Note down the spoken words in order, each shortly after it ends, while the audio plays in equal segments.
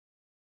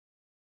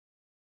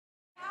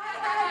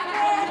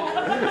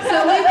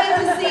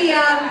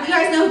Actually, you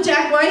guys know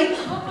Jack White?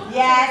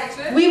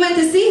 Yes. We went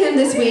to see him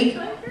this week.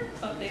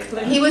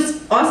 He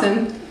was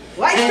awesome.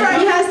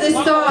 And he has this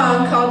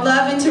song called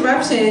Love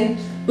Interruption,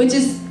 which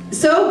is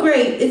so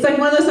great. It's like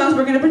one of those songs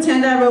we're going to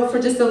pretend I wrote for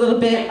just a little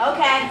bit.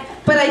 Okay.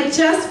 But I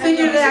just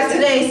figured it out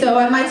today, so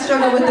I might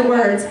struggle with the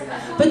words.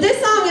 But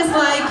this song is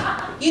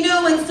like, you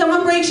know, when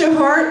someone breaks your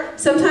heart,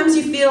 sometimes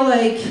you feel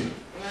like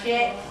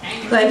shit.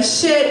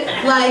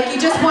 Like you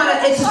just want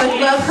to, it's like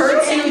love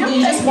hurts you,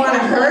 you just want to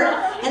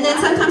hurt. And then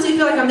sometimes you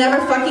feel like I'm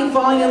never fucking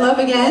falling in love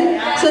again.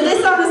 So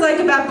this song is like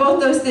about both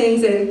those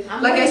things. And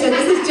like I said,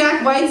 this is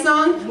Jack White's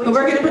song, but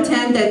we're going to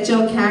pretend that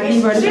Joe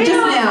Cagney wrote it just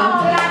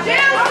now.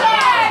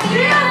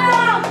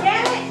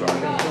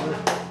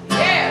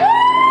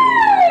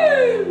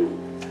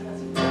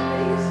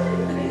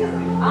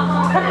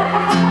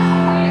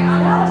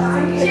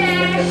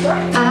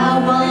 I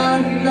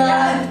want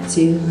love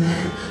to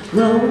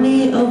roll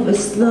me over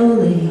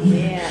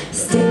slowly,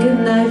 stick a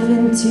knife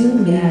into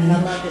me,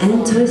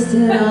 and twist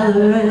it all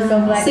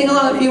around. Sing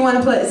along if you want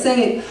to play. Sing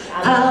it.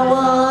 I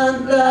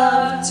want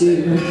love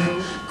to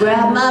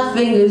grab my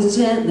fingers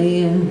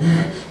gently and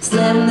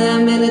slam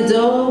them in a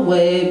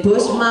doorway,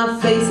 push my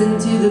face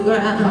into the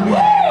ground.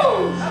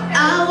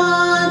 I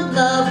want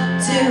love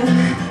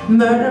to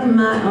murder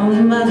my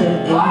own mother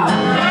and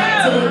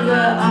take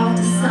her off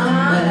to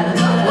somewhere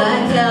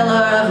like hell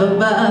or up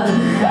above.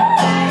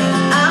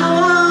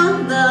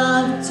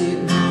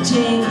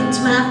 Change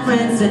my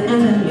friends to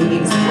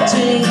enemies,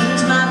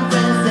 change my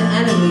friends to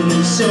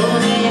enemies, show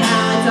me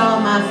how it's all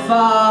my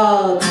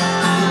fault.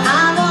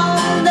 I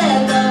won't let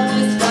love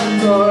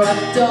disrupt or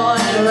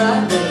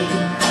interrupt me.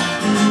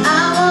 I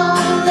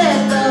won't let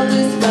love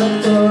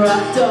disrupt or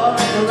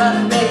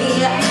interrupt me.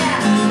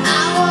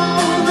 I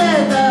won't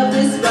let love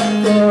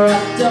disrupt or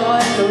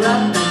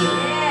interrupt me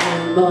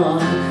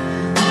anymore.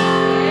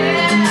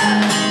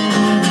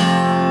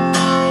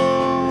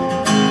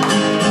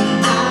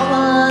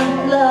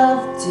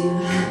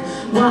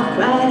 Walk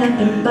right up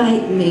and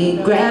bite me,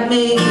 grab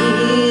me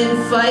and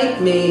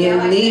fight me,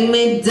 and leave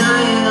me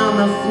dying on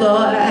the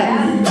floor.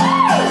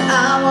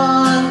 I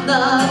want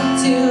love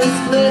to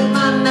split my